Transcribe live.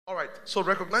All right, so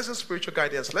recognizing spiritual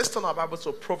guidance. Let's turn our Bible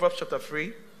to Proverbs chapter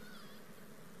 3.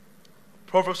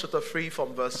 Proverbs chapter 3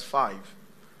 from verse 5.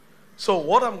 So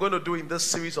what I'm going to do in this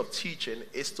series of teaching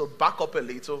is to back up a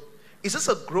little. Is this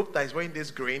a group that is wearing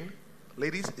this green?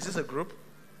 Ladies, is this a group?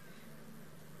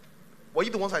 Were you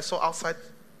the ones I saw outside?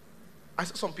 I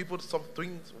saw some people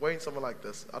wearing something like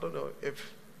this. I don't know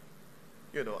if,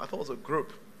 I thought it was a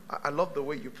group. I love the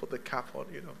way you put the cap on,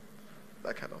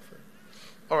 that kind of thing.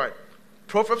 All right.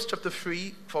 Proverbs chapter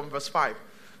 3 from verse 5.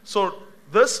 So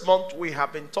this month we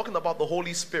have been talking about the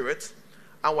Holy Spirit,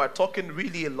 and we're talking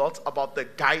really a lot about the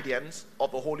guidance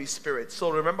of the Holy Spirit.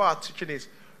 So remember, our teaching is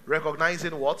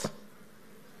recognizing what?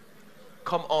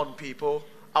 Come on, people.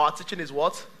 Our teaching is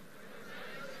what?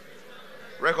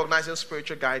 Recognizing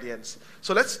spiritual guidance.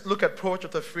 So let's look at Proverbs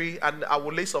chapter 3, and I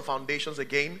will lay some foundations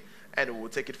again, and we'll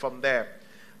take it from there.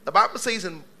 The Bible says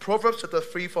in Proverbs chapter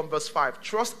 3 from verse 5,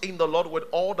 trust in the Lord with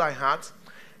all thy heart,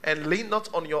 and lean not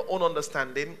on your own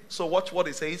understanding. So watch what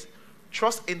it says.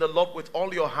 Trust in the Lord with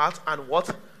all your heart, and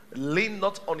what? Lean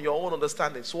not on your own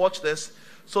understanding. So watch this.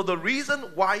 So the reason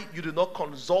why you do not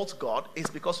consult God is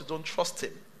because you don't trust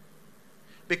him.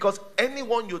 Because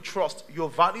anyone you trust, you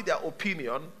value their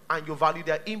opinion and you value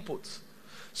their input.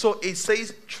 So it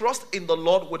says, trust in the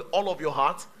Lord with all of your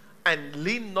heart and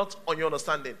lean not on your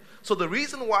understanding. So the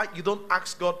reason why you don't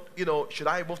ask God, should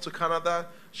I move to Canada?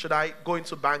 Should I go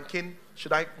into banking?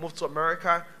 Should I move to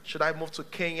America? Should I move to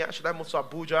Kenya? Should I move to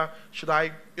Abuja? Should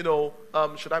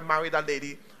I marry that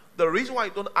lady? The reason why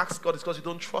you don't ask God is because you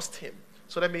don't trust him.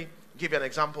 So let me give you an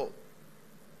example.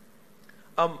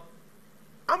 How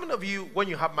many of you, when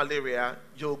you have malaria,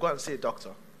 you'll go and see a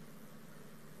doctor?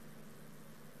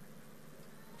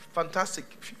 Fantastic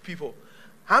people.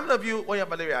 How many of you, when you have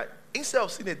malaria, instead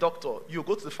of seeing a doctor, you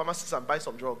go to the pharmacist and buy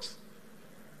some drugs?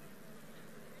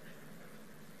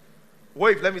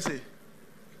 Wave, let me see.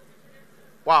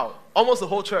 Wow, almost the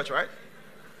whole church, right?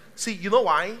 See, you know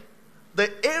why?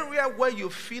 The area where you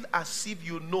feel as if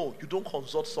you don't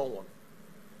consult someone.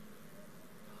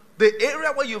 The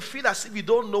area where you feel as if you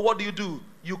don't know, what do?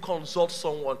 You consult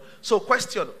someone. So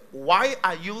question, why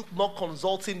are you not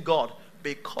consulting God?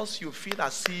 Because you feel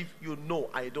as if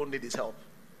I don't need his help.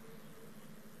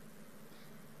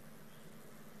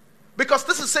 Because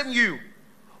this is the same you.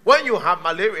 When you have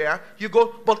malaria, you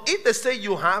go, but if they say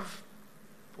you have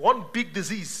one big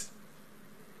disease,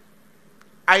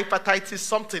 hepatitis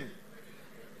something,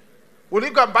 will you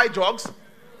go and buy drugs?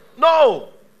 No.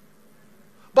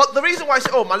 But the reason why I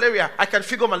say, malaria, I can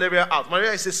figure malaria out.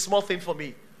 Malaria is a small thing for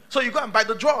me. So you go and buy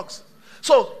the drugs.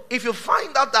 So if you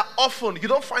find out that often you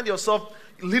don't find yourself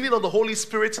leaning on the Holy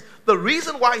Spirit, the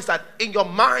reason why is that in your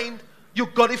mind, you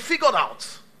got it figured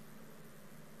out.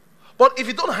 But if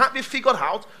you don't have it figured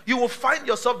out, you will find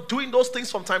yourself doing those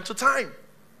things from time to time.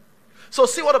 So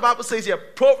see what the Bible says here.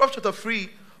 Proverbs chapter 3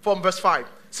 from verse 5.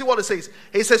 See what it says.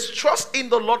 It says, trust in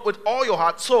the Lord with all your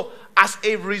heart. So as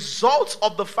a result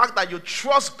of the fact that you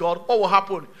trust God, what will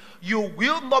happen? You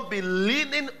will not be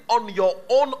leaning on your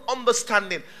own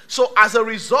understanding. So as a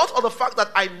result of the fact that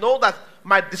I know that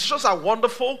my decisions are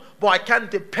wonderful, but I can't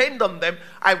depend on them,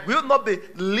 I will not be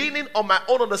leaning on my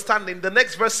own understanding. The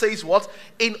next verse says what?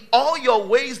 In all your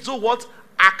ways do what?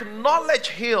 Acknowledge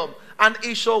him, and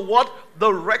he shall what?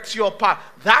 Direct your path.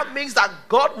 That means that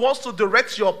God wants to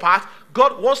direct your path.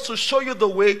 God wants to show you the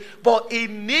way, but he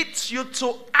needs you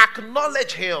to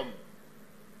acknowledge him.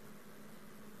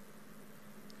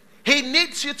 He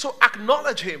needs you to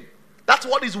acknowledge him. That's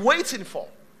what he's waiting for.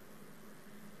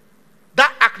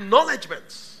 That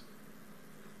acknowledgement.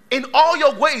 In all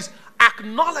your ways,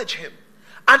 acknowledge him,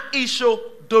 and he shall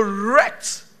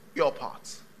direct your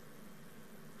path.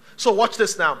 So watch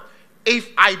this now.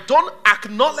 If I don't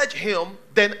acknowledge him,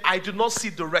 then I do not see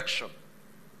direction.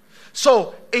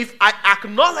 So if I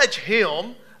acknowledge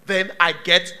him, then I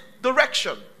get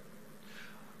direction.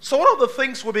 So one of the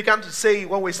things we began to say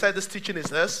when we said this teaching is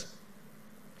this: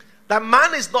 that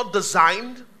man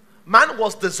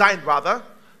was designed rather,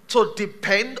 to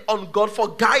depend on God for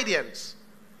guidance.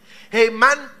 A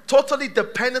man totally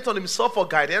dependent on himself for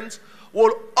guidance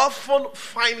will often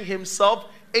find himself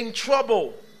in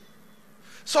trouble.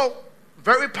 So,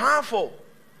 very powerful.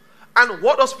 And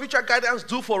what does spiritual guidance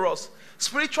do for us?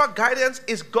 Spiritual guidance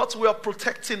is God's way of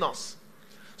protecting us.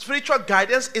 Spiritual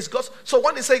guidance is God's. So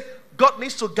when they say God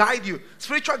needs to guide you,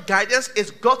 spiritual guidance is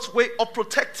God's way of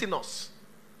protecting us.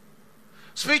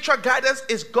 Spiritual guidance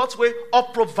is God's way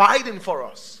of providing for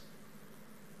us.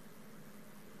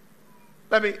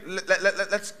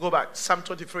 Let's go back. Psalm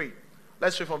 23.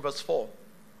 Let's read from verse 4.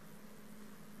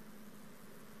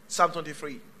 Psalm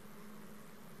 23.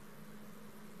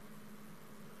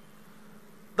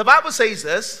 The Bible says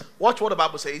this. Watch what the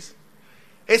Bible says.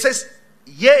 It says,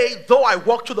 yea, though I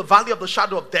walk through the valley of the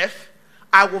shadow of death,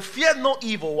 I will fear no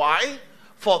evil. Why?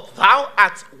 For thou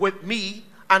art with me,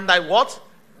 and thy what?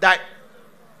 Thy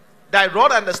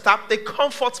rod and the staff, they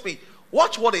comfort me.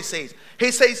 Watch what he says.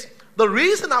 He says, the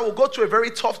reason I will go through a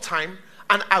very tough time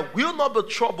and I will not be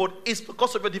troubled is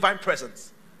because of your divine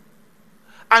presence.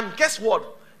 And guess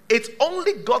what? It's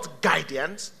only God's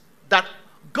guidance,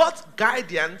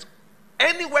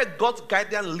 anywhere God's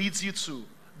guidance leads you to,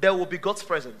 there will be God's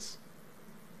presence.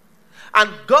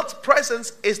 And God's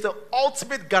presence is the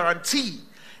ultimate guarantee.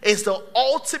 Is the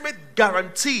ultimate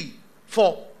guarantee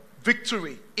for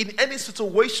victory in any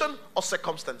situation or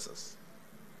circumstances.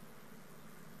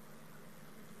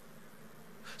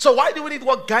 So why do we need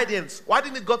what guidance? Why do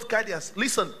we need God's guidance?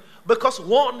 Listen, because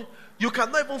one, you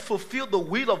cannot even fulfill the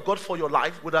will of God for your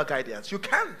life without guidance. You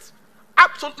can't.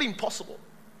 Absolutely impossible.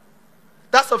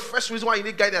 That's the first reason why you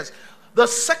need guidance. The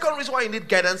second reason why you need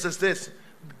guidance is this.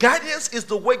 Guidance is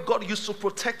the way God used to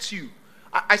protect you.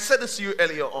 I said this to you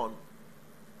earlier on.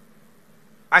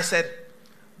 I said,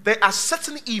 there are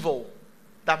certain evil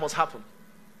that must happen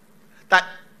that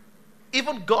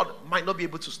even God might not be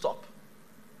able to stop.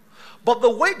 But the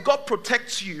way God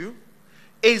protects you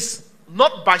is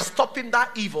not by stopping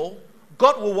that evil.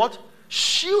 God will what?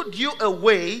 Shield you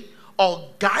away or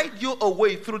guide you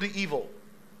away through the evil.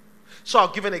 So I'll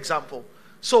give an example.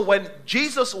 So when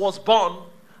Jesus was born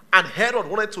and Herod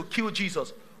wanted to kill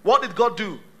Jesus, what did God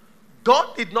do?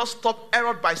 God did not stop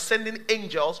Herod by sending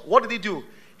angels. What did he do?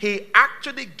 He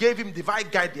actually gave him divine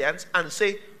guidance and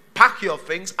say, pack your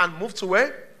things and move to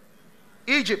where?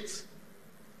 Egypt.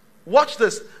 Watch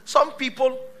this. Some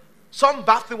people, some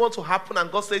bad thing wants to happen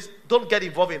and God says, don't get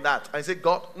involved in that. I say,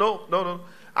 God, no.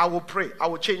 I will pray. I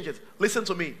will change it. Listen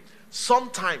to me.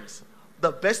 Sometimes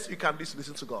the best you can do is to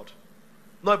listen to God.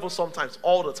 Not even sometimes,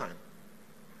 all the time.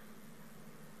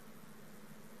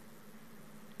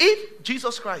 If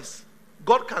Jesus Christ,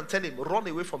 God can tell him, run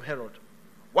away from Herod,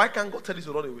 why can't God tell you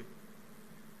to run away?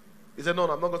 He said, no,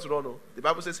 I'm not going to run. No. The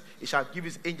Bible says he shall give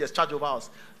his angels charge over us.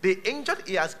 The angel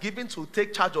he has given to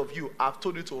take charge of you, I've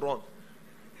told you to run.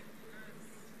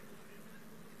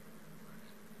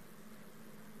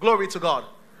 Glory to God.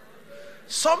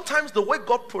 Sometimes the way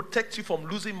God protects you from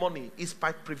losing money is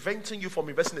by preventing you from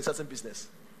investing in a certain business.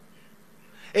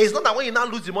 It's not that when you now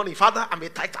lose the money, Father, I'm a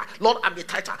tither. Lord, I'm a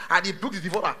tither. And he broke the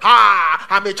devourer.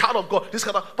 I'm a child of God. This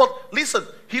kind of. But listen,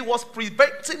 he was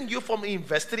preventing you from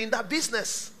investing in that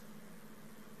business.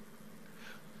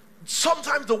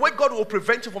 Sometimes the way God will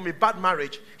prevent you from a bad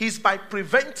marriage is by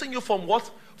preventing you from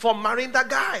what? From marrying that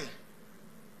guy.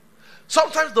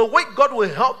 Sometimes the way God will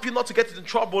help you not to get into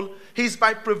trouble is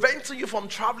by preventing you from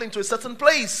traveling to a certain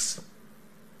place.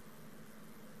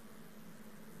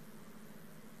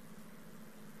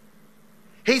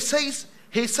 He says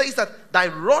that thy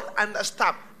rod and thy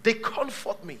staff, they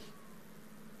comfort me.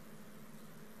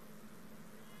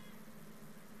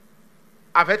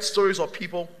 I've heard stories of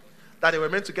people that they were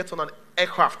meant to get on an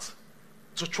aircraft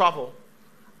to travel.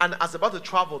 And as about to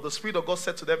travel, the Spirit of God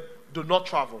said to them, do not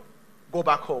travel. Go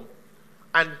back home.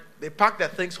 And they packed their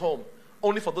things home,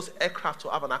 only for those aircraft to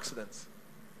have an accident.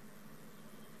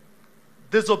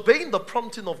 Disobeying the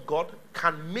prompting of God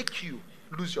can make you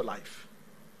lose your life.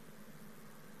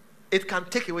 It can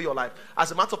take away your life.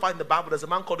 As a matter of fact, in the Bible, there's a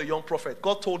man called a young prophet.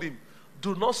 God told him,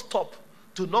 do not stop.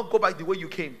 Do not go back the way you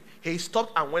came. He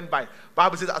stopped and went by.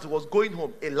 Bible says as he was going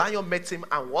home, a lion met him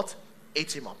and what?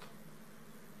 Ate him up.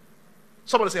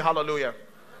 Somebody say hallelujah.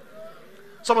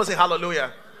 Somebody say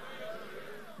hallelujah.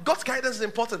 God's guidance is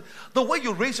important. The way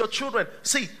you raise your children.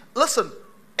 See, listen,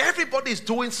 everybody is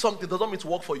doing something does not mean to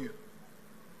work for you.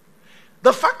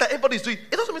 The fact that everybody is doing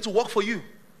it doesn't mean to work for you.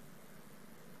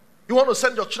 You want to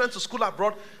send your children to school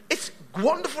abroad? It's a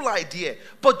wonderful idea.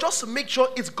 But just make sure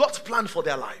it's God's plan for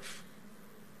their life.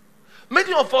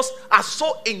 Many of us are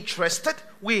so interested.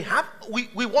 We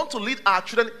want to lead our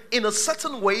children in a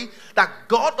certain way that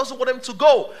God doesn't want them to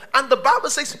go. And the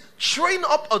Bible says, train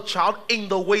up a child in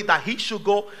the way that he should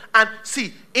go. And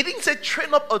see, it didn't say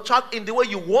train up a child in the way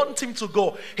you want him to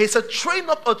go. He said train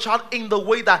up a child in the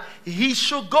way that he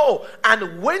should go.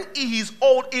 And when he is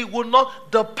old, he will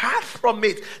not depart from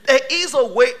it. There is a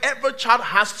way every child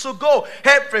has to go.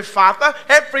 Every father,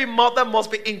 every mother must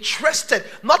be interested,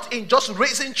 not in just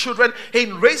raising children,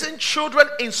 in raising children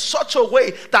in such a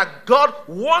way that God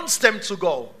wants them to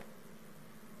go.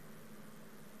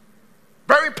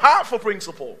 Very powerful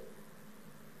principle.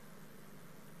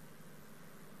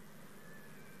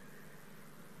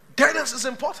 Guidance is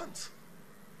important.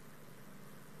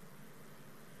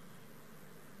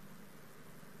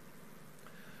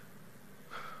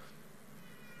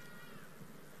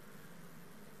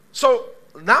 So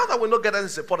now that we know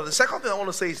guidance is important, the second thing I want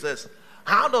to say is this.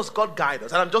 How does God guide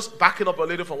us? And I'm just backing up a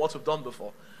little from what we've done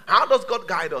before. How does God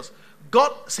guide us?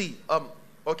 God, see,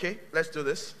 okay, let's do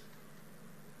this.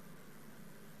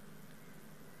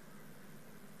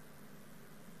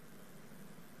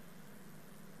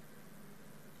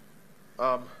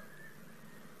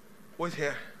 Who is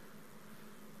here?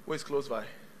 Who is close by?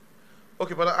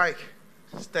 Okay, Brother Ike,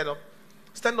 stand up.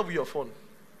 Stand up with your phone.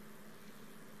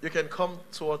 You can come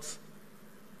towards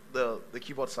the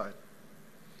keyboard side.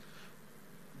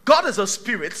 God is a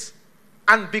spirit,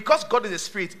 and because God is a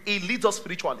spirit, He leads us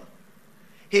spiritually.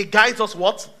 He guides us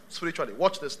what? Spiritually.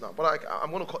 Watch this now. But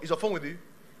I'm going to call. Is your phone with you?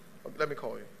 Let me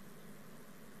call you.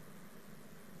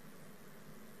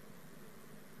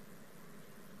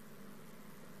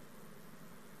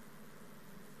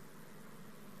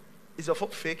 Is your phone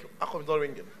fake? How come it's not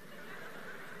ringing?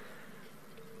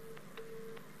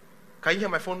 Can you hear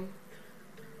my phone?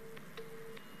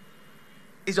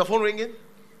 Is your phone ringing?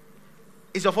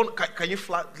 Is your phone, can you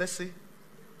flat, let's see.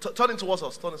 Turn it towards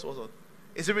us,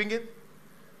 Is it ringing?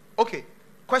 Okay,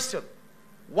 question.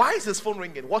 Why is this phone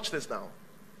ringing? Watch this now.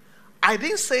 I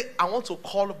didn't say I want to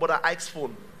call Brother Ike's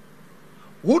phone.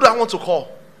 Who do I want to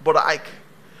call? Brother Ike.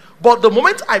 But the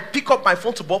moment I pick up my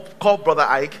phone to call Brother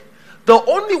Ike, the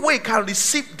only way he can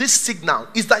receive this signal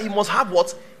is that he must have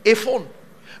what? A phone.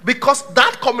 Because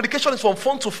that communication is from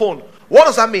phone to phone. What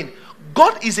does that mean?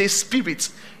 God is a spirit.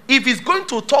 If he's going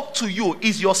to talk to you,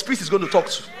 is your spirit is going to talk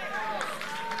to.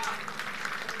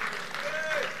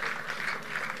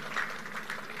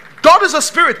 God is a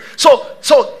spirit. So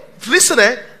listen,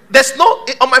 there's no,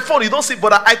 on my phone, you don't see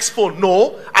Brother Ike's phone.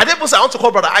 No, I didn't say I want to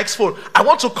call Brother Ike's phone. I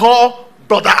want to call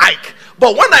Brother Ike.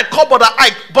 But when I call Brother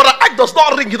Ike does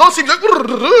not ring. He don't seem like,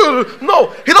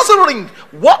 no, he doesn't ring.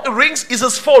 What rings is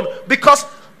his phone, because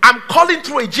I'm calling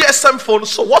through a GSM phone,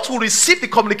 so what will receive the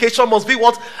communication must be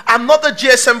what? Another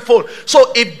GSM phone.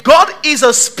 So if God is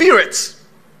a spirit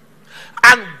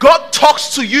and God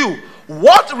talks to you,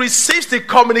 what receives the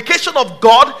communication of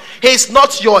God is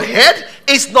not your head,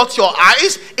 it's not your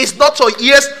eyes, it's not your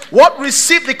ears. What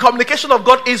receives the communication of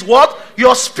God is what?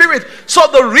 Your spirit. So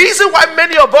the reason why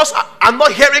many of us are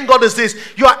not hearing God is this.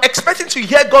 You are expecting to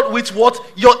hear God with what?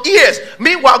 Your ears.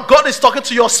 Meanwhile, God is talking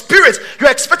to your spirit.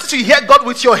 You're expecting to hear God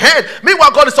with your head.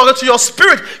 Meanwhile, God is talking to your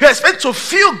spirit. You're expecting to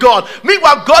feel God.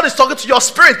 Meanwhile, God is talking to your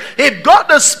spirit. If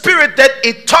God is spirit, then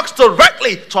it talks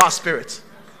directly to our spirit.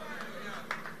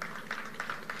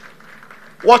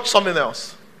 Watch something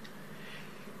else.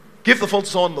 Give the phone to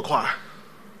someone in the choir.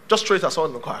 Just throw it at someone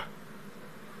in the choir.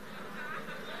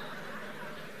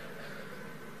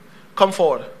 Come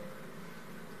forward.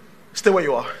 Stay where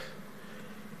you are.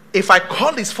 If I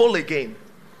call his phone again,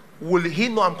 will he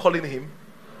know I'm calling him?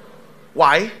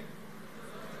 Why?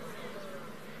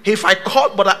 If I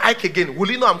call Brother Ike again, will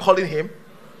he know I'm calling him?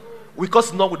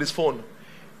 Because he's not with his phone.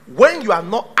 When you are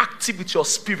not active with your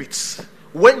spirits,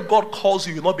 when God calls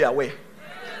you, you'll not be aware.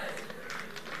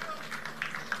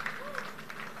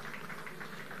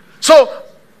 So,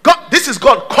 God, this is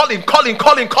God calling.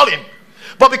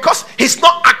 But because he's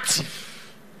not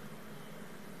active,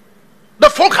 the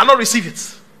phone cannot receive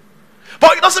it.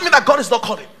 But it doesn't mean that God is not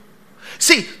calling.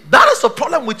 See, that is the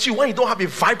problem with you when you don't have a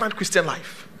vibrant Christian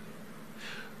life.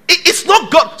 It's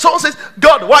not God. Someone says,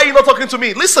 God, why are you not talking to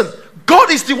me? Listen,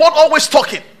 God is the one always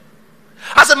talking.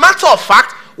 As a matter of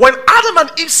fact, when Adam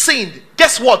and Eve sinned,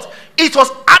 guess what? It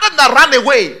was Adam that ran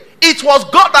away. It was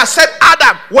God that said,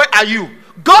 Adam, where are you?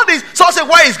 God is, someone say,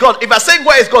 where is God? If you're saying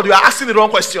where is God, you are asking the wrong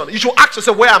question. You should ask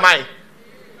yourself, where am I?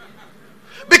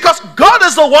 Because God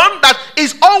is the one that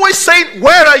is always saying,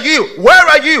 where are you? Where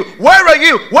are you? Where are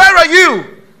you? Where are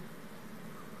you?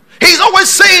 He's always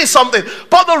saying something.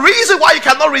 But the reason why you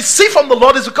cannot receive from the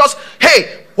Lord is because,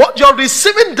 hey, what your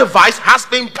receiving device has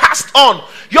been passed on.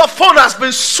 Your phone has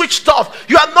been switched off.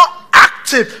 You are not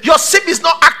active. Your SIM is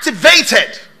not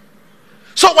activated.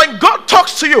 So when God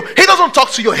talks to you, he doesn't talk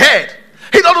to your head.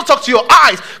 He doesn't talk to your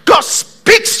eyes. God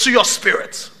speaks to your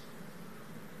spirit.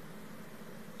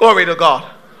 Glory to God.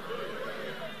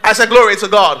 I said glory to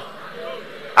God.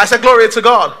 I said glory to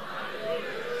God.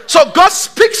 So God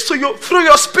speaks to you through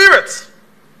your spirit.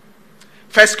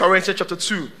 1 Corinthians chapter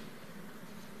 2.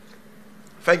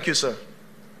 Thank you, sir.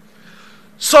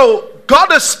 So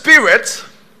God is spirit,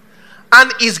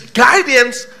 and his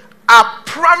guidance are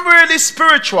primarily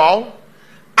spiritual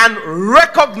and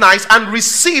recognized and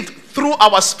received through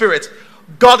our spirit.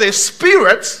 God is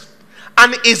spirit,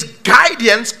 and his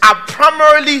guidance are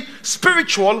primarily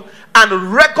spiritual and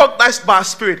recognized by our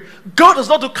spirit. God does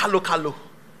not do kalo.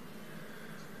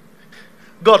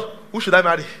 God, who should I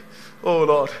marry? Oh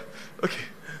Lord. Okay.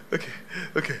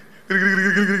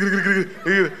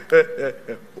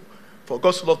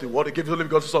 God so loved the world, He gave His only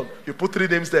begotten Son. You put 3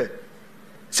 names there.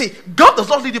 See, God does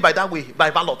not lead you by that way, by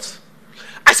ballot.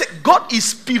 I said, God is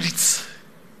spirit.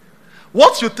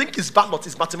 What you think is ballot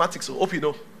is mathematics. So hope you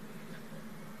know.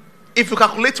 If you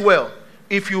calculate well,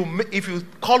 if you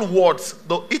call words,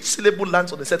 each syllable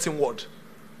lands on a certain word.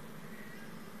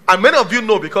 And many of you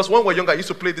know, because when we were younger, I used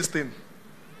to play this thing.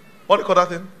 What do you call that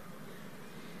thing?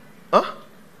 Huh?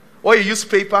 Or you use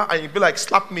paper and you be like,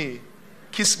 slap me,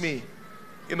 kiss me,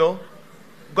 go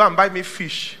and buy me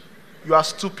fish. You are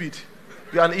stupid.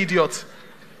 You are an idiot.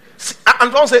 See,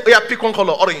 and don't say, oh yeah, pick one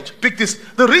color, orange. Pick this.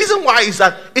 The reason why is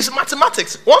that it's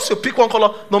mathematics. Once you pick one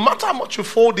color, no matter how much you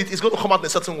fold it, it's going to come out in a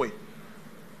certain way.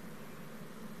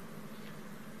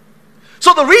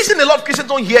 So the reason a lot of Christians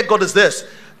don't hear God is this.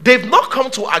 They've not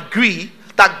come to agree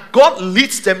that God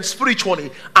leads them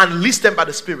spiritually and leads them by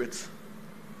the Spirit.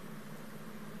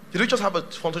 Did you just have a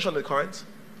foundation in the current?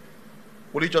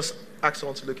 Will you just ask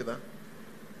someone to look at that?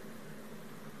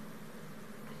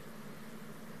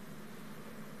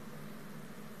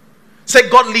 Say,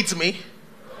 God leads me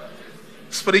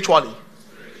spiritually.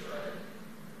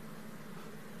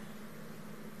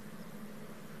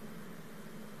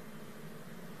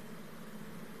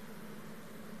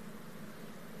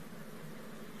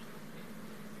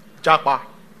 Japa.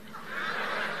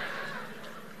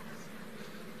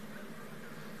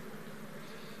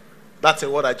 That's a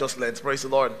word I just learned. Praise the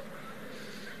Lord.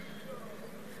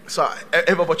 So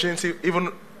every opportunity,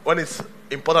 even when it's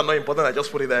important, not important, I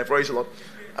just put it there. Praise the Lord.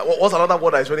 What's another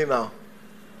word that is ready now?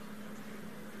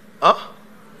 Huh?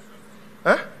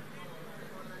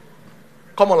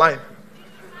 Come online.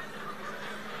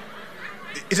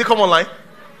 Is it come online?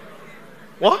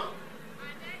 What?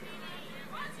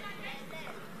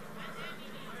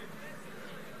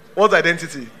 What's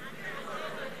identity?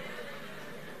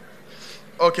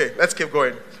 Okay, let's keep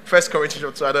going. 1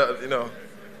 Corinthians 2,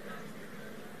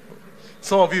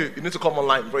 Some of you need to come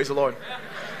online. Praise the Lord.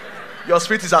 Your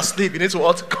spirit is asleep. You need to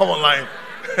what? Come online.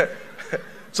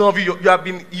 Some of you have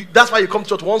been, that's why you come to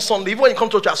church one Sunday. Even when you come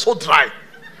to church, you are so dry.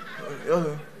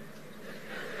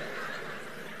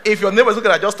 If your neighbor is looking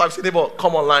at, just type, say, neighbor,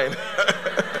 come online.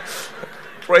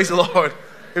 Praise the Lord.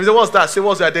 If you say, what's that? Say,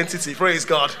 what's your identity? Praise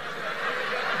God.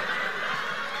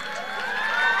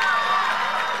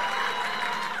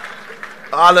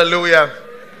 Hallelujah.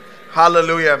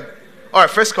 Hallelujah. All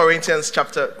right, 1 Corinthians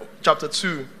chapter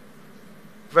 2.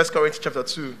 1 Corinthians chapter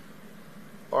 2.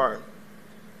 All right.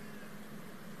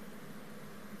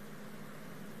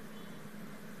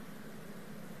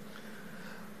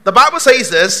 The Bible says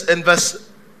this in verse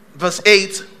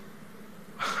 8.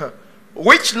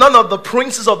 Which none of the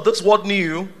princes of this world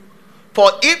knew, for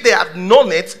if they had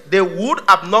known it, they would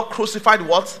have not crucified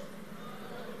what?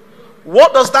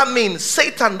 What does that mean?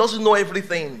 Satan doesn't know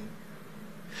everything.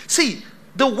 See,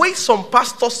 the way some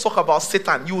pastors talk about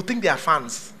Satan, you would think they are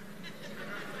fans.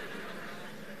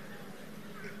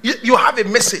 You have a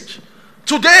message.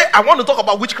 Today, I want to talk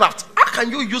about witchcraft. How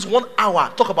can you use 1 hour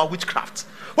to talk about witchcraft?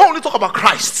 Why won't you talk about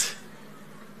Christ?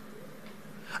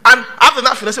 And after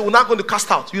that, I say, we're not going to cast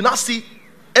out. You now see,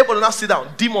 everybody will now sit down.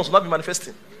 Demons will not be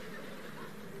manifesting.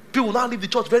 People will now leave the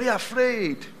church very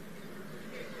afraid.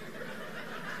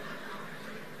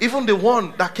 Even the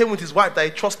one that came with his wife that he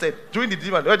trusted during the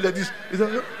demon, like this.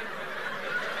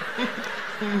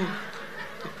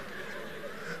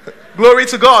 Glory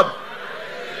to God.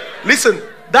 Listen,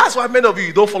 that's why many of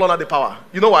you don't fall under the power.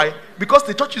 You know why? Because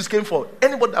the churches came for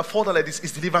anybody that falls like this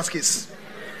is deliverance case.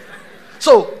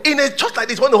 So in a church like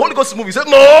this, when the Holy Ghost is moving, you say,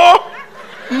 no,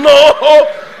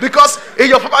 because in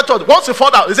your Papa church, once you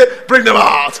fall down, they say, bring them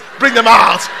out, bring them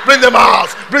out, bring them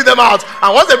out, bring them out.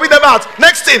 And once they bring them out,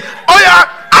 next thing, oh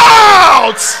yeah,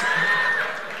 out.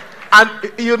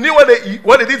 And you knew what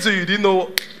they did to you, you didn't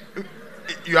know,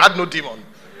 you had no demon.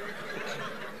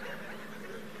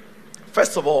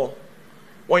 First of all,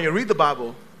 when you read the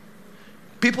Bible,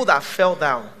 people that fell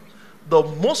down, the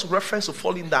most reference to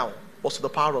falling down was to the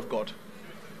power of God.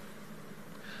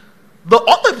 The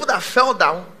other people that fell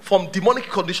down from demonic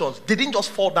conditions, they didn't just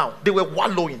fall down. They were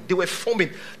wallowing. They were foaming.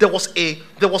 There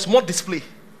was more display.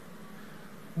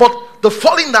 But the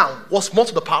falling down was more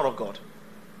to the power of God.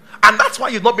 And that's why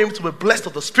you've not been able to be blessed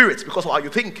of the Spirit, because of how you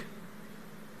think.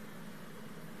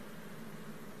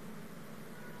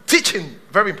 Teaching,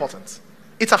 very important.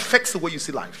 It affects the way you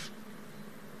see life.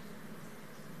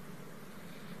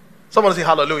 Someone say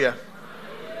hallelujah.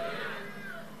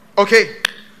 Okay.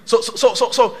 So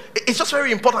it's just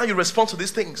very important how you respond to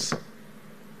these things.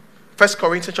 1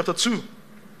 Corinthians chapter 2.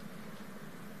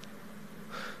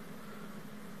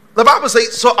 The Bible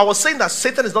says, so I was saying that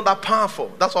Satan is not that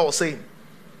powerful. That's what I was saying.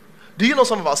 Do you know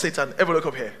something about Satan? Everyone look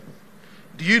up here.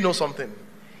 Do you know something?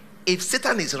 If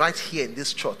Satan is right here in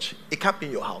this church, it can't be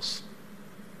in your house.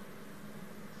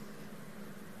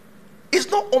 It's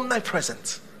not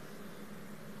omnipresent.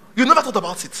 You never thought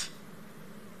about it.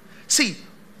 See,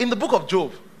 in the book of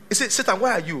Job, it said, Satan,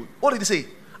 where are you? What did he say?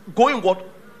 Going what?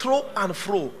 Through and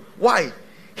fro. Why?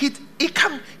 If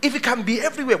it can be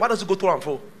everywhere, why does it go through and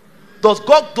fro? Does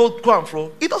God go through and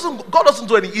fro? God doesn't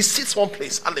do anything. He sits one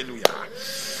place. Hallelujah.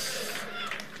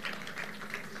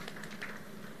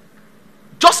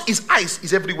 Just his eyes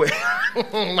is everywhere.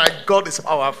 My God is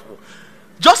powerful.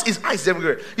 Just his eyes is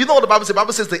everywhere. You know what the Bible says? The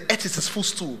Bible says the earth is his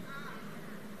footstool.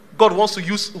 God wants to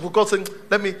use, God saying,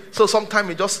 so sometimes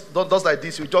he just does like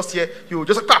this. You just hear, you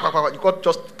just, you can't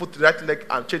just put the right leg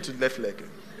and change to the left leg.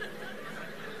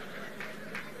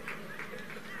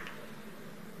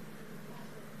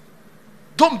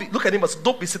 Look at him as,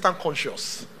 don't be Satan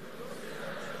conscious.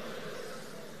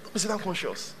 Don't be Satan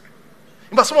conscious.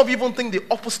 But some of you even think the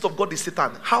opposite of God is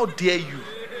Satan. How dare you?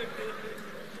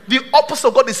 The opposite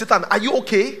of God is Satan. Are you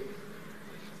okay?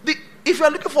 If you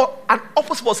are looking for an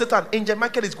opposite for Satan, Angel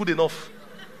Michael is good enough.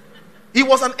 He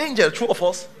was an angel, true of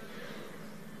us.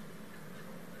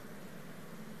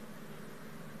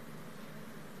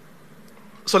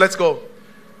 So let's go.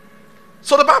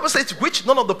 So the Bible says, which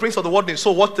none of the prince of the world knew.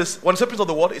 So what this, when it says prince of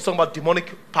the world, it's talking about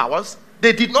demonic powers.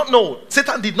 They did not know.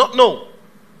 Satan did not know.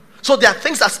 So there are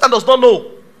things that Satan does not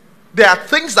know. There are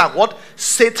things that what?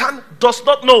 Satan does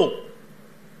not know.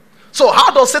 So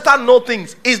how does Satan know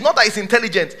things? It's not that he's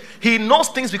intelligent. He knows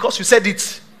things because you said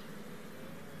it.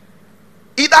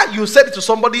 Either you said it to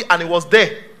somebody and he was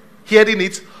there hearing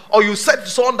it, or you said it to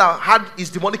someone that had his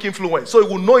demonic influence, so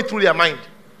he will know it through their mind.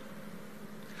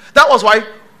 That was why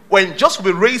when Joseph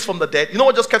will be raised from the dead, you know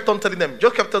what just kept on telling them?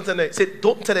 Just kept on telling them, he said,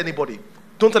 don't tell anybody.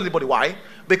 Don't tell anybody. Why?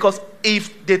 Because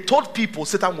if they told people,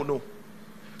 Satan will know.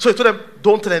 So he told them,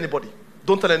 don't tell anybody.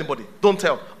 Don't tell anybody. Don't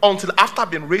tell. Until after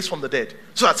being raised from the dead.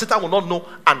 So that Satan will not know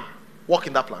and walk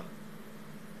in that plan.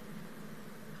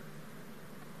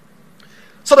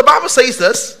 So the Bible says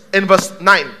this in verse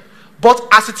 9. But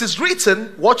as it is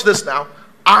written, watch this now.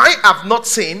 I have not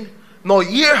seen, nor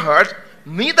ear heard,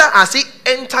 neither has he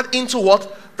entered into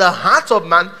what? The heart of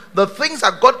man, the things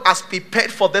that God has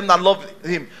prepared for them that love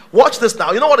him. Watch this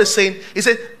now. You know what it's saying? He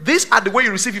said, these are the way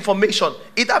you receive information,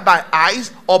 either by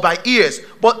eyes or by ears.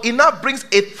 But it now brings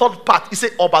a third part. He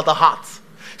said, or by the heart.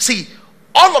 See,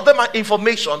 all of them are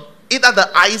information, either the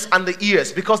eyes and the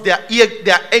ears, because they are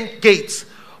end gates.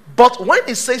 But when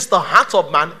it says the heart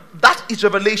of man, that is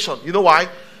revelation. You know why?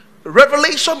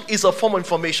 Revelation is a form of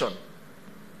information.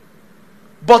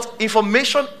 But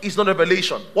information is not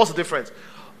revelation. What's the difference?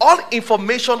 All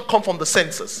information comes from the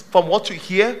senses, from what you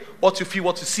hear, what you feel,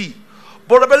 what you see.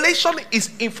 But revelation is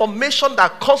information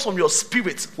that comes from your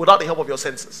spirit without the help of your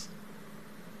senses.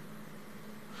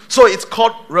 So it's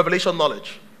called revelation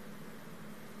knowledge.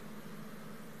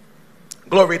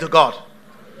 Glory to God.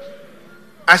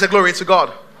 I said glory to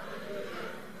God.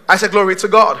 I said glory to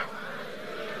God.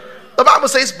 The Bible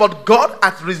says, but God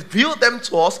hath revealed them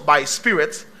to us by His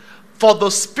Spirit. For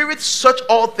the Spirit search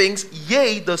all things,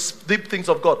 yea, the deep things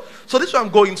of God. So this is what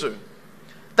I'm going to.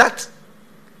 That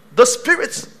the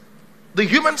Spirit, the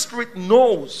human spirit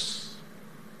knows.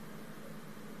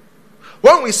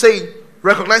 When we say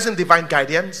recognizing divine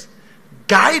guidance,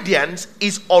 guidance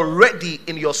is already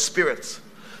in your spirit.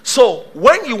 So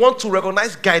when you want to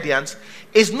recognize guidance,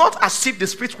 it's not as if the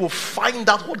Spirit will find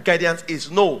out what guidance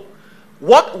is. No.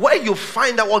 Where you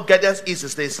find out what guidance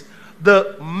is this.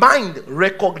 The mind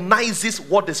recognizes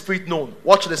what the Spirit knows.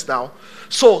 Watch this now.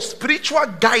 So spiritual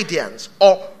guidance,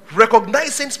 or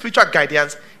recognizing spiritual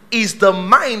guidance, is the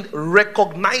mind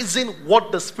recognizing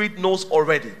what the Spirit knows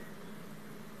already.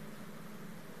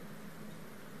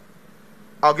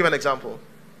 I'll give an example.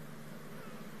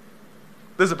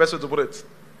 This is the best way to put it.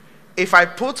 If I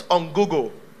put on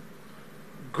Google,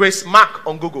 Grace Mark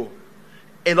on Google,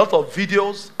 a lot of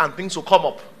videos and things will come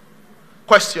up.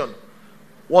 Question.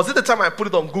 Was it the time I put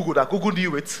it on Google that Google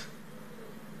knew it?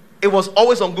 It was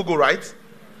always on Google, right?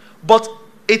 But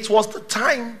it was the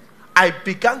time I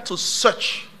began to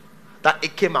search that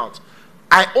it came out.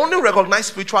 I only recognize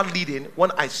spiritual leading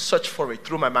when I search for it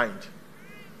through my mind.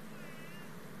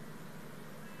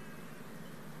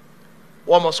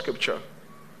 One more scripture.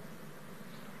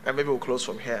 And maybe we'll close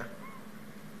from here.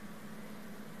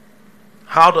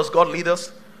 How does God lead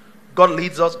us? God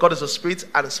leads us. God is a spirit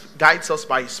and guides us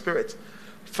by His Spirit.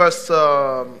 First,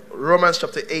 Romans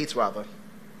chapter 8, rather.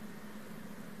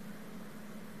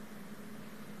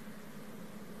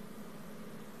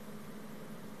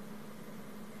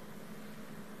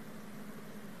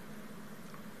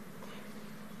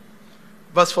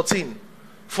 Verse 14.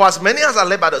 For as many as are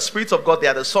led by the Spirit of God, they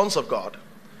are the sons of God.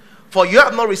 For you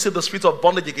have not received the spirit of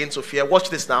bondage again to fear. Watch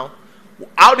this now.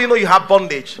 How do you know you have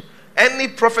bondage? Any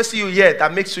prophecy you hear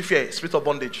that makes you fear, spirit of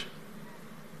bondage.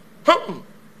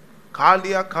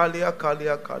 Kalia, kalia,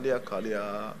 kalia, kalia,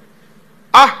 kalia.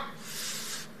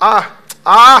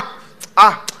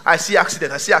 I see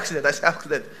accident. I see accident. I see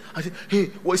accident. I say, hey,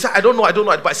 what is that? I don't know,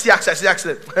 but I see accident. I see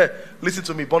accident. Listen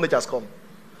to me, bondage has come.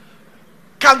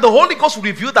 Can the Holy Ghost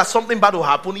reveal that something bad will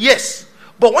happen? Yes.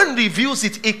 But when he reveals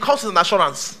it, it comes with an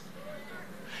assurance.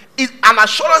 It's an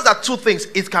assurance that two things: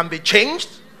 it can be changed,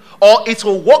 or it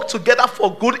will work together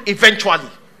for good eventually.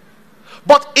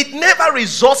 But it never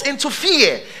results into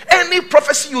fear. Any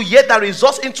prophecy you hear that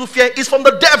results into fear is from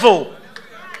the devil.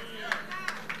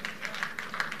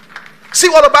 See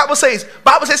what the Bible says?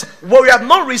 Bible says, well, we have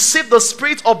not received the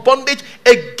spirit of bondage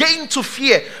again to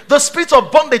fear. The spirit of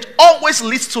bondage always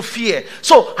leads to fear.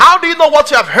 So how do you know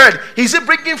what you have heard? Is it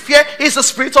bringing fear? It's the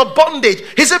spirit of bondage.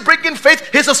 Is it bringing faith?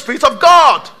 It's the spirit of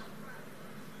God.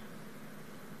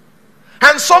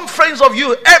 And some friends of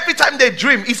you, every time they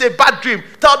dream, it's a bad dream.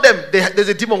 Tell them there's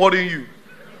a demon worrying you.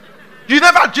 You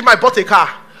never dream I bought a car.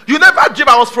 You never dream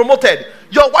I was promoted.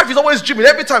 Your wife is always dreaming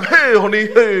every time. Hey, honey,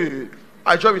 hey.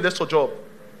 I dreamt a next job.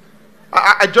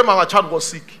 I dreamt my child was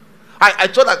sick. I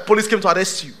dreamt that police came to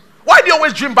arrest you. Why do you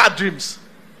always dream bad dreams?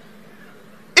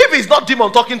 If it's not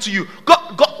demon talking to you,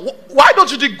 God, why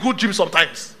don't you do good dreams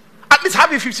sometimes? At least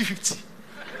have it 50-50.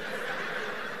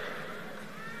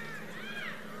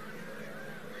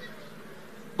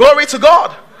 Glory to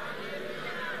God.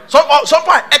 Some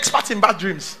people are experts in bad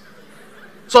dreams.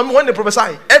 Some when they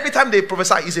prophesy, every time they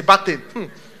prophesy is a bad thing.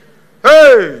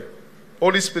 Hey,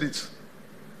 Holy Spirit.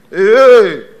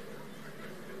 Hey.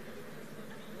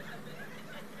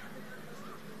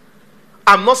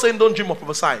 I'm not saying don't dream or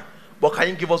prophesy, but can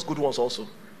you give us good ones also?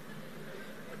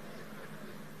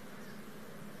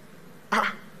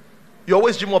 You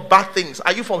always dream of bad things.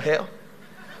 Are you from hell?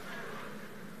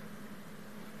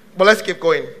 But let's keep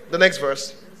going. The next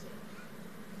verse.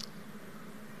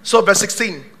 So verse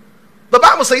 16. The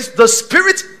Bible says the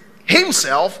Spirit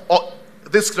himself, or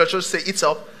this scripture say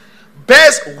itself,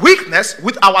 bears witness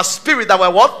with our spirit that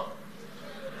we're what?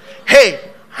 Hey,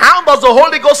 how does the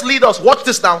Holy Ghost lead us? Watch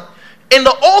this now. In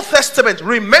the Old Testament,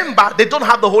 remember, they don't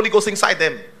have the Holy Ghost inside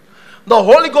them. The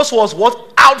Holy Ghost was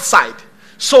what? Outside.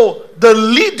 So the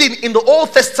leading in the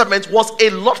Old Testament was a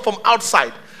lot from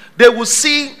outside. They will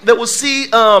see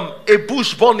a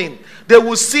bush burning. They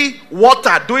will see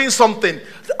water doing something.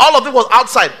 All of it was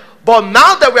outside. But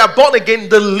now that we are born again,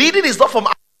 the leading is not from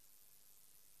outside.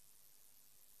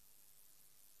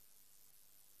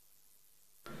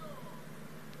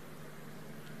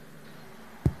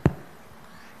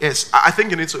 Yes, I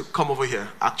think you need to come over here,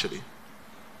 actually.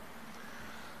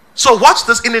 So watch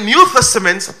this. In the New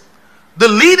Testament, the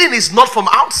leading is not from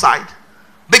outside.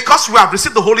 Because we have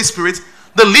received the Holy Spirit,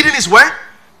 the leading is where?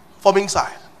 From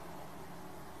inside.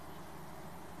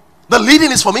 The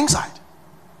leading is from inside.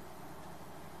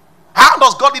 How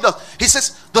does God lead us? He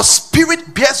says, the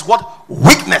Spirit bears what?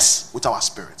 Witness with our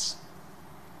spirits.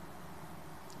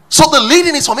 So the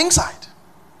leading is from inside.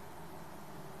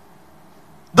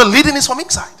 The leading is from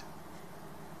inside.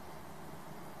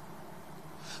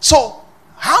 So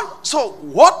how does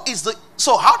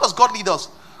God lead us?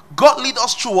 God leads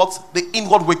us through what? The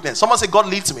inward witness. Someone say, God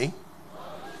leads me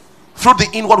through the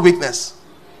inward witness.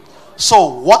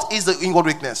 So what is the inward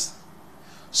witness?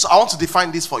 So I want to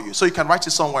define this for you, so you can write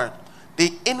it somewhere.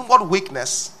 The inward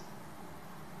witness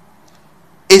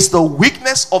is the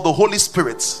witness of the Holy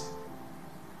Spirit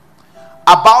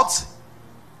about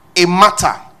a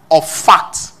matter of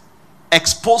fact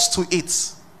exposed to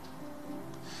it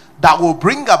that will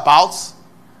bring about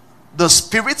the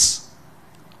Spirit's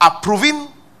approving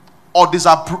or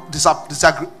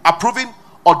approving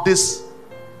or this.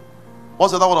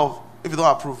 What's the other word of if you don't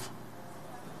approve?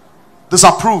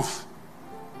 Disapprove.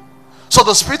 So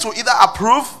the Spirit will either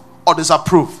approve or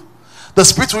disapprove. The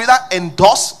Spirit will either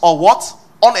endorse or what?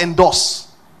 Unendorse.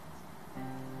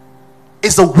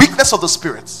 It's the weakness of the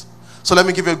Spirit. So let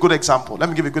me give you a good example.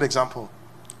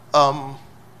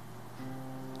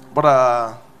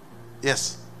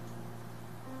 Yes.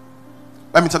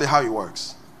 Let me tell you how it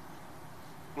works.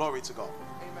 Glory to God.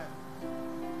 Amen.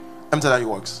 Let me tell you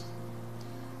how it works.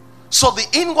 So the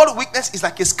inward weakness is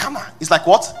like a scanner. It's like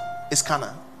what? A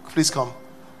scanner. Please come.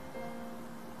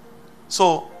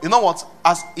 So, you know what?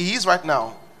 As he is right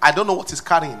now, I don't know what he's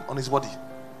carrying on his body.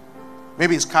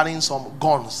 Maybe he's carrying some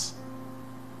guns.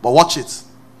 But watch it.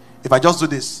 If I just do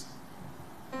this,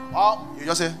 you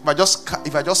just say,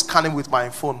 if I just scan him with my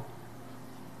phone,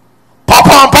 pop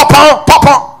on.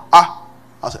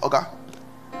 I'll say, okay.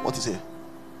 What is here?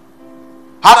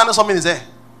 How do I know something is there?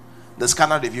 The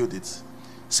scanner revealed it.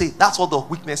 See, that's what the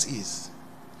weakness is.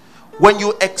 When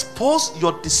you expose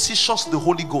your decisions to the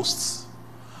Holy Ghost,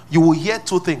 you will hear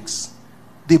two things.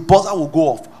 The buzzer will go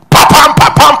off. Pa-pam,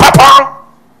 pa-pam, pa-pam.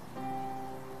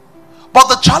 But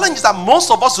the challenge is that most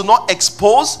of us do not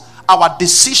expose our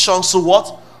decisions to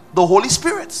what? The Holy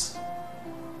Spirit.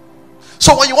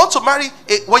 So when you want to marry,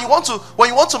 when you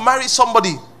want to marry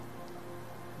somebody,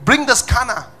 bring the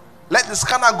scanner. Let the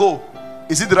scanner go.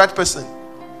 Is he the right person?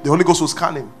 The Holy Ghost will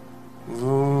scan him.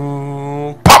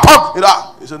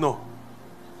 Papa, he said no.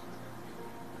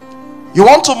 You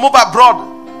want to move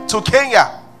abroad to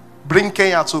Kenya? Bring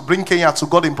Kenya to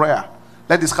God in prayer.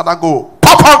 Let the scanner go.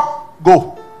 Papa,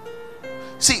 go.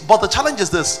 See, but the challenge is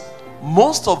this: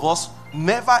 most of us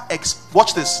never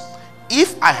watch this.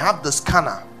 If I have the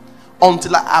scanner,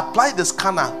 until I apply the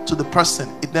scanner to the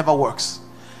person, it never works.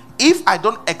 If I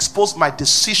don't expose my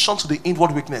decision to the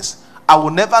inward weakness, I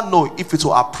will never know if it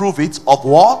will approve it or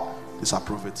what?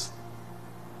 Disapprove it.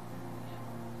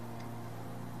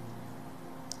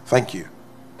 Thank you.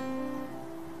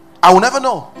 I will never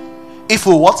know if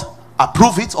we what?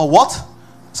 Approve it or what?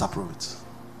 Disapprove it.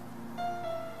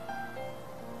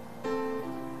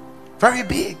 Very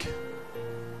big.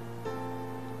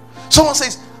 Someone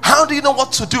says, how do you know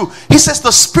what to do? He says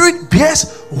the Spirit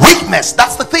bears weakness.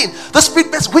 That's the thing. The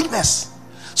Spirit bears weakness.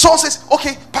 Someone says,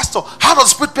 okay, Pastor, how does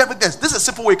the Spirit bear weakness? This is a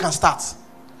simple way you can start.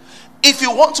 If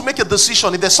you want to make a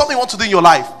decision, if there's something you want to do in your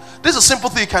life, this is a simple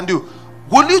thing you can do.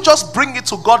 Will you just bring it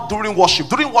to God during worship?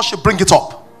 During worship, bring it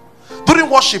up. During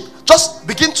worship, just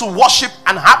begin to worship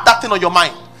and have that thing on your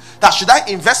mind. That should I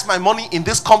invest my money in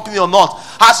this company or not?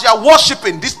 As you are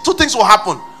worshiping, these two things will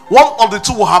happen. One of the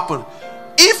two will happen.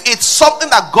 If it's something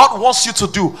that God wants you to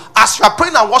do, as you are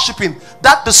praying and worshiping,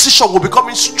 that decision will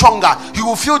become stronger. You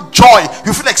will feel joy.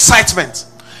 You feel excitement.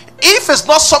 If it's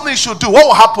not something you should do, what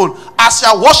will happen? As you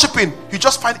are worshiping, you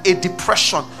just find a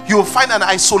depression. You will find an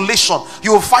isolation.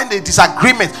 You will find a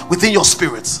disagreement within your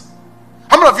spirit.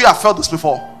 How many of you have felt this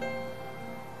before?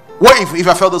 What if you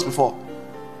have felt this before?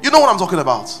 You know what I'm talking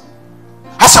about.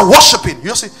 As you're worshiping,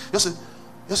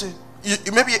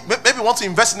 you maybe want to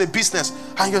invest in a business,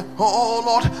 and you go, oh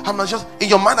Lord, I'm not just in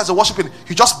your mind as you're worshiping.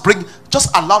 You just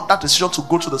allow that decision to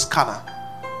go to the scanner.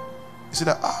 You see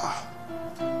that?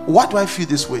 Why do I feel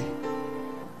this way?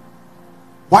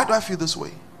 Why do I feel this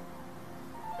way?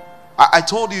 I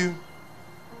told you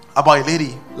about a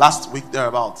lady last week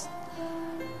thereabouts.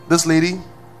 This lady,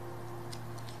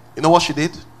 you know what she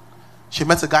did? She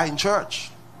met a guy in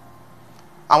church.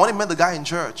 And when he met the guy in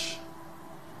church,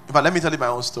 in fact, let me tell you my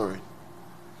own story.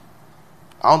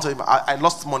 I want to tell you, I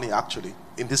lost money actually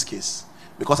in this case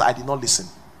because I did not listen.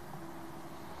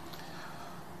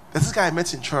 There's this guy I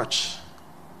met in church.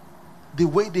 The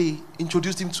way they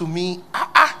introduced him to me,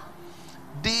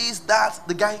 this, that,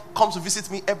 the guy comes to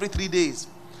visit me every 3 days.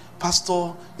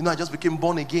 Pastor, I just became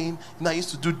born again. I used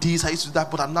to do this, I used to do that,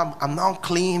 but I'm now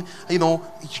clean.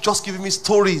 He's just giving me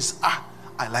stories.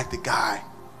 I like the guy.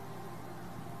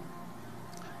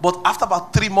 But after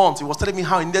about 3 months, he was telling me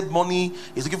how he needed money.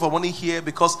 He's looking for money here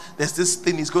because there's this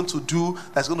thing he's going to do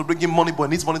that's going to bring him money, but he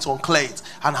needs money to unclear it.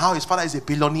 And how his father is a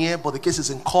billionaire, but the case is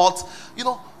in court.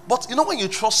 But when you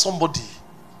trust somebody,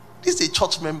 this is a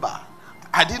church member.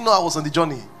 I didn't know I was on the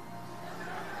journey.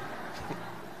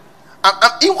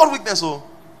 I'm in one weakness,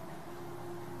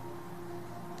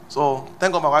 so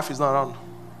thank God my wife is not around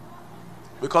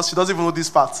because she doesn't even know this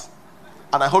part,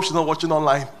 and I hope she's not watching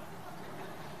online.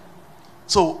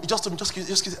 So he just told me,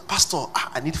 just Pastor,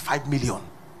 I need 5 million.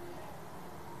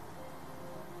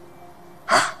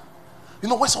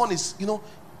 When someone is,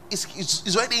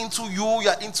 is already into you,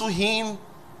 you're into him.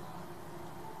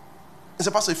 He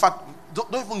said, Pastor, in fact,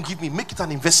 don't even give me, make it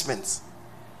an investment.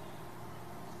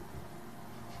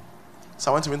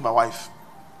 So I went to meet my wife.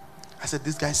 I said,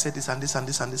 this guy said this and this and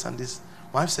this and this and this.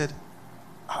 My wife said,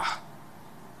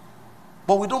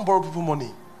 but we don't borrow people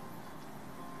money.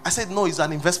 I said, no, it's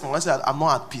an investment. I said, I'm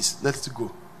not at peace. Let's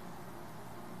go.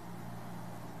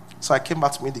 So I came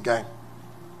back to meet the guy.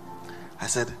 I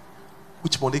said,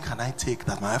 which money can I take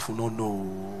that my wife will not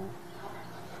know?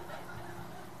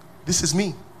 This is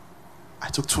me. I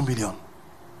took 2 million.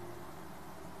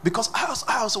 Because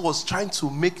I also was trying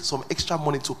to make some extra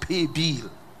money to pay a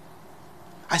bill.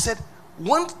 I said,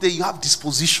 one day you have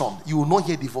disposition, you will not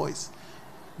hear the voice.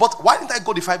 But why didn't I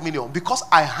go the 5 million? Because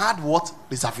I had what?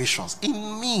 Reservations.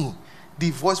 In me,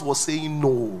 the voice was saying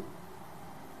no.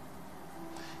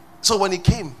 So when he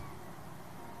came,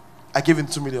 I gave him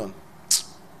 2 million.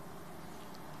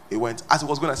 He went. As he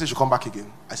was going, I said, you should come back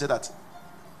again. I said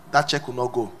that check will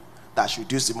not go. That I should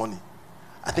reduce the money.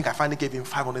 I think I finally gave him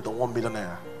 500 or 1 million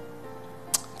naira.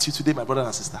 Till today, my brother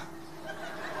and sister.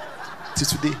 Till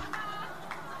today.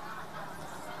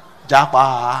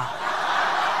 Japa.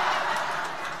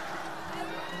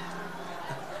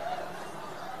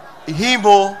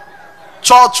 Himo,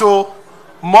 church,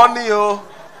 money,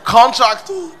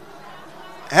 contract,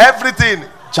 everything.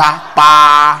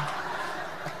 Japa.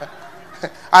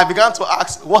 I began to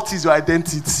ask, what is your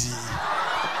identity?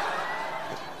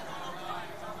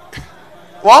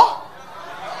 What?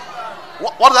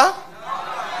 What is that?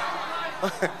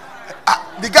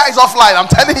 The guy is offline, I'm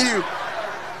telling you.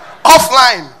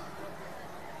 Offline.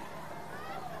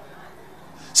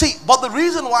 See, but the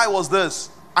reason why was this.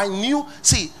 I knew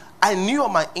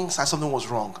on my inside something was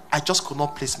wrong. I just could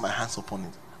not place my hands upon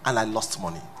it. And I lost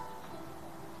money.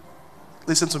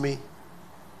 Listen to me.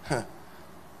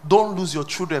 Don't lose your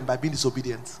children by being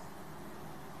disobedient.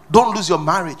 Don't lose your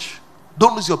marriage.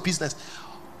 Don't lose your business.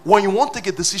 When you won't take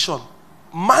a decision,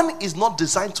 man is not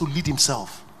designed to lead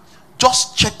himself.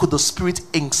 Just check with the spirit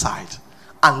inside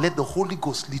and let the Holy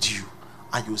Ghost lead you,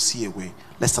 and you'll see a way.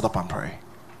 Let's stand up and pray.